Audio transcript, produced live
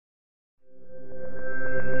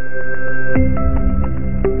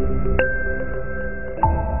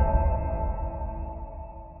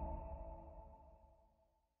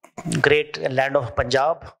great land of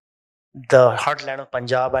Punjab, the heartland of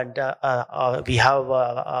Punjab, and we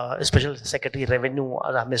have Special Secretary Revenue,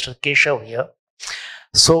 Mr. Keshav here.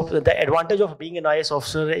 So the advantage of being an IS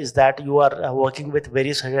officer is that you are working with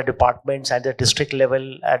various other departments at the district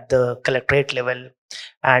level, at the collectorate level,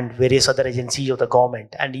 and various other agencies of the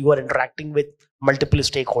government, and you are interacting with multiple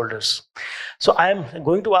stakeholders. So I am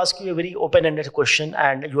going to ask you a very open-ended question,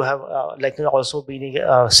 and you have like also been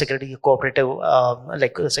a secretary cooperative,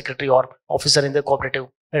 like a secretary or officer in the cooperative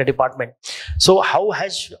department. So how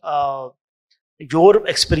has your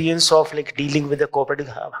experience of like dealing with the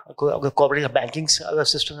cooperative banking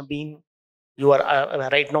system being? You are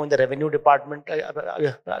right now in the revenue department,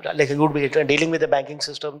 like you would be dealing with the banking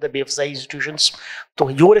system, the BFSI institutions. So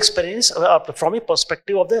your experience from a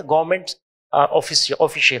perspective of the government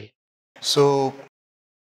official. So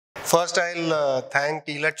first I'll thank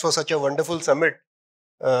Elets for such a wonderful summit.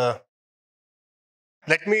 Let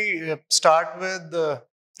me start with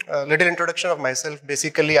a little introduction of myself.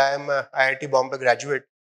 Basically, I am a IIT Bombay graduate.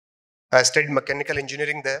 I studied mechanical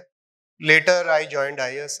engineering there. Later, I joined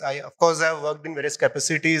IS. Of course, I have worked in various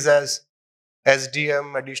capacities as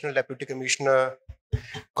SDM, Additional Deputy Commissioner,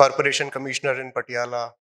 Corporation Commissioner in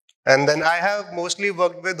Patiala. And then I have mostly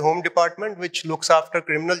worked with Home Department, which looks after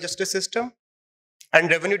criminal justice system,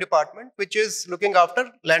 and Revenue Department, which is looking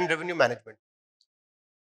after land revenue management.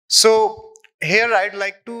 So here I'd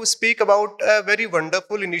like to speak about a very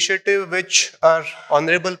wonderful initiative which our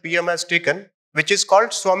Honorable PM has taken, which is called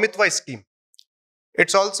Swamitva scheme.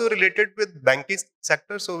 It's also related with banking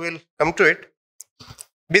sector, so we'll come to it.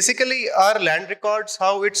 Basically, our land records,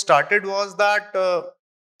 how it started was that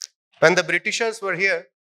when the Britishers were here,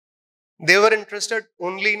 they were interested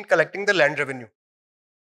only in collecting the land revenue.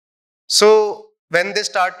 So when they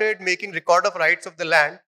started making record of rights of the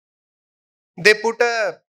land, they put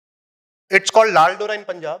it's called Lal Dora in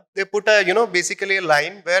Punjab. They put basically a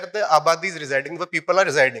line where the Abadi is residing, where people are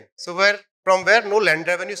residing. So from where no land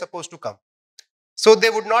revenue is supposed to come. So they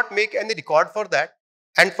would not make any record for that.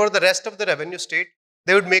 And for the rest of the revenue state,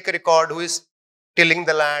 they would make a record who is tilling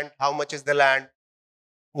the land, how much is the land,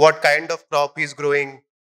 what kind of crop is growing,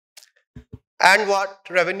 and what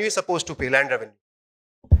revenue is supposed to pay, land revenue.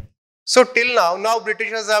 So till now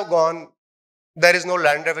Britishers have gone, there is no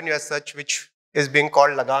land revenue as such, which is being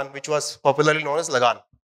called Lagan, which was popularly known as Lagan.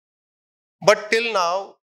 But till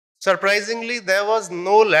now, surprisingly, there was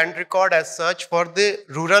no land record as such for the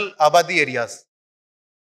rural Abadi areas.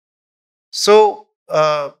 So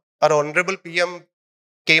our Honorable PM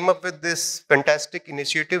came up with this fantastic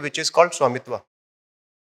initiative, which is called Swamitva.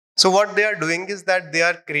 So what they are doing is that they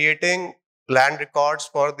are creating land records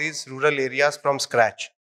for these rural areas from scratch.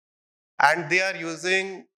 And they are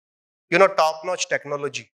using, top-notch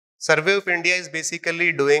technology. Survey of India is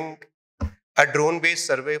basically doing a drone-based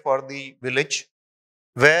survey for the village,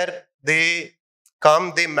 where they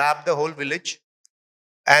come, they map the whole village,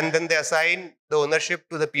 and then they assign the ownership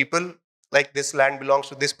to the people, like this land belongs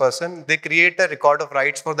to this person. They create a record of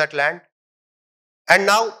rights for that land. And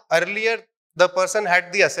now, earlier, the person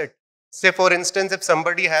had the asset. Say, for instance, if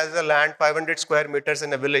somebody has a land 500 square meters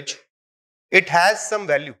in a village, it has some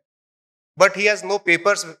value, but he has no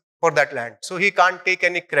papers for that land. So he can't take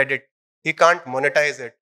any credit. He can't monetize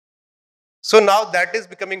it. So now that is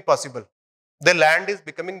becoming possible. The land is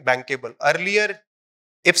becoming bankable. Earlier,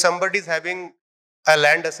 if somebody is having a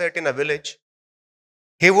land asset in a village,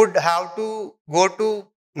 he would have to go to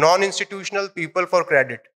non-institutional people for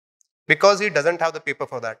credit because he doesn't have the paper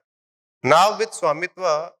for that. Now with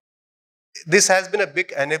Swamitva, this has been a big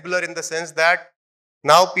enabler in the sense that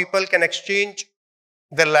now people can exchange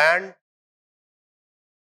the land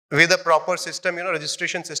with a proper system,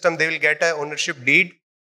 registration system. They will get an ownership deed.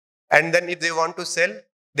 And then if they want to sell,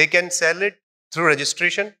 they can sell it through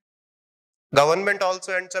registration. Government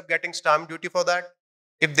also ends up getting stamp duty for that.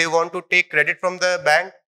 If they want to take credit from the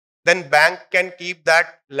bank, then bank can keep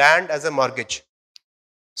that land as a mortgage.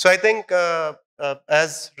 So I think,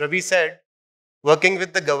 as Ravi said, working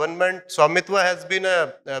with the government, Swamitva has been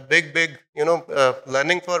a big,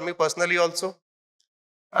 learning for me personally also.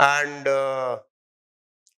 And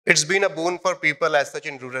it's been a boon for people as such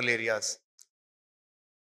in rural areas.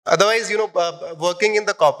 Otherwise, working in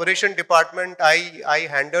the corporation department, I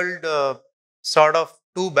handled sort of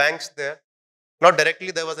 2 banks there. Not directly,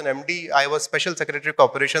 there was an MD. I was Special Secretary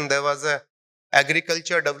Corporation. There was a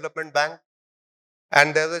Agriculture Development Bank,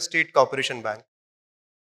 and there was a State Corporation Bank.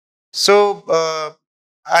 So,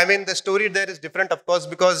 the story there is different, of course,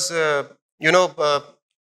 because, a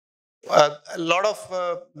lot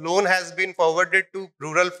of loan has been forwarded to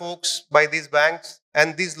rural folks by these banks,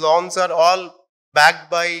 and these loans are all backed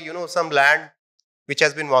by, some land which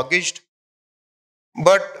has been mortgaged.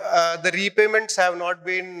 But the repayments have not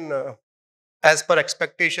been as per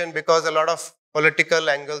expectation because a lot of political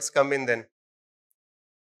angles come in then.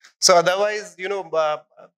 So otherwise,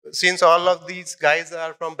 since all of these guys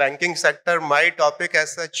are from banking sector, my topic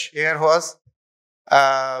as such here was,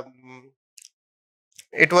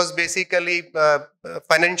 it was basically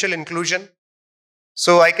financial inclusion.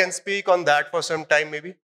 So I can speak on that for some time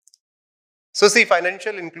maybe. So see,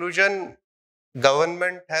 financial inclusion,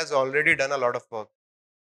 government has already done a lot of work.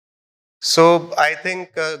 So I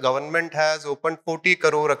think government has opened 40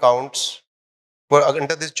 crore accounts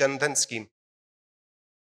under this Jan Dhan scheme.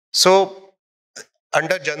 So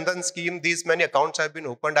under Jan Dhan scheme, these many accounts have been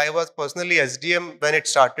opened. I was personally SDM when it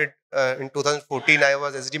started in 2014. I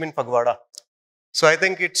was SDM in Phagwada. So I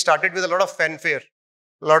think it started with a lot of fanfare,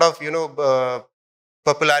 a lot of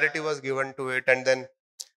popularity was given to it, and then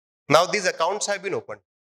now these accounts have been opened.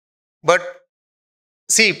 But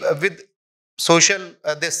see, with social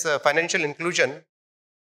this financial inclusion,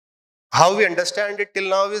 how we understand it till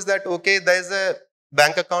now is that, okay, there is a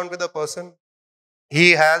bank account with a person,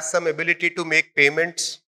 he has some ability to make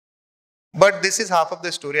payments, but this is half of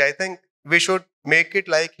the story. I think we should make it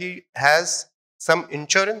like he has some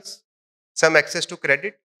insurance, some access to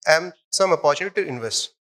credit, and some opportunity to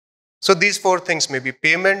invest. So these four things may be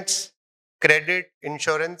payments, credit,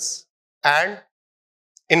 insurance, and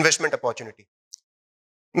investment opportunity.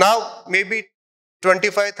 Now, maybe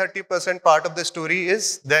 25-30% part of the story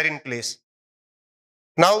is there in place.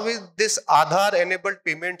 Now, with this Aadhaar-enabled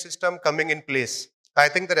payment system coming in place, I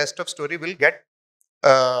think the rest of story will get,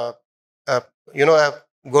 a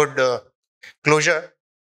good closure.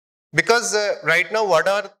 Because right now, what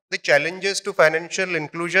are the challenges to financial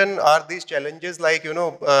inclusion? Are these challenges like,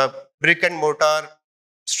 brick and mortar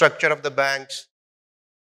structure of the banks?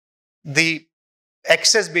 The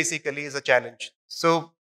access basically is a challenge.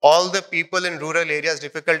 So all the people in rural areas,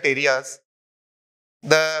 difficult areas,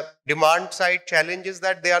 the demand side challenge is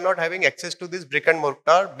that they are not having access to these brick and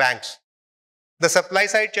mortar banks. The supply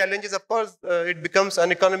side challenge is, of course, it becomes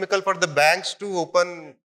uneconomical for the banks to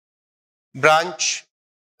open branch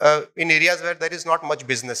in areas where there is not much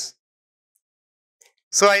business.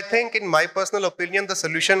 So I think, in my personal opinion, the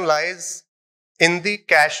solution lies in the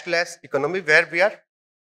cashless economy where we are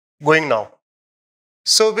going now.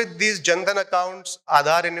 So with these Jan Dhan accounts,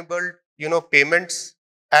 Aadhaar enabled, payments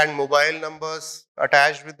and mobile numbers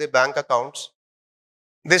attached with the bank accounts,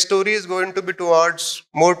 the story is going to be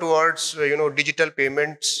more towards digital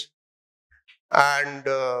payments and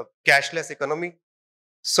cashless economy.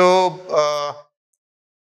 So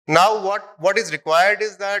now what is required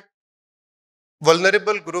is that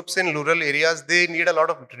vulnerable groups in rural areas, they need a lot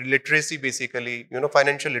of literacy, basically,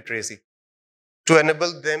 financial literacy, to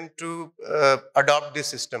enable them to adopt this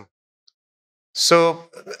system. So,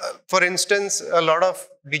 for instance, a lot of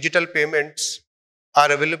digital payments are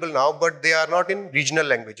available now, but they are not in regional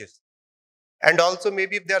languages. And also,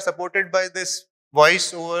 maybe if they are supported by this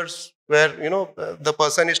voice overs, where the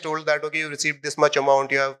person is told that, okay, you received this much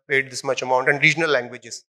amount, you have paid this much amount, and regional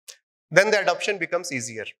languages, then the adoption becomes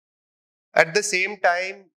easier. At the same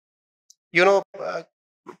time,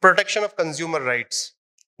 protection of consumer rights,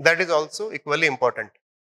 that is also equally important.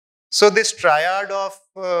 So this triad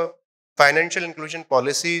of financial inclusion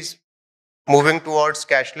policies, moving towards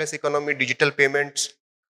cashless economy, digital payments,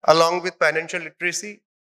 along with financial literacy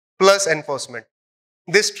plus enforcement,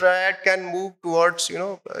 this triad can move towards,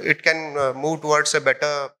 move towards a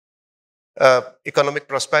better economic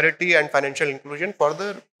prosperity and financial inclusion for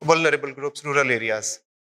the vulnerable groups, rural areas.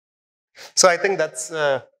 So I think that's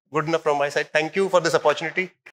good enough from my side. Thank you for this opportunity.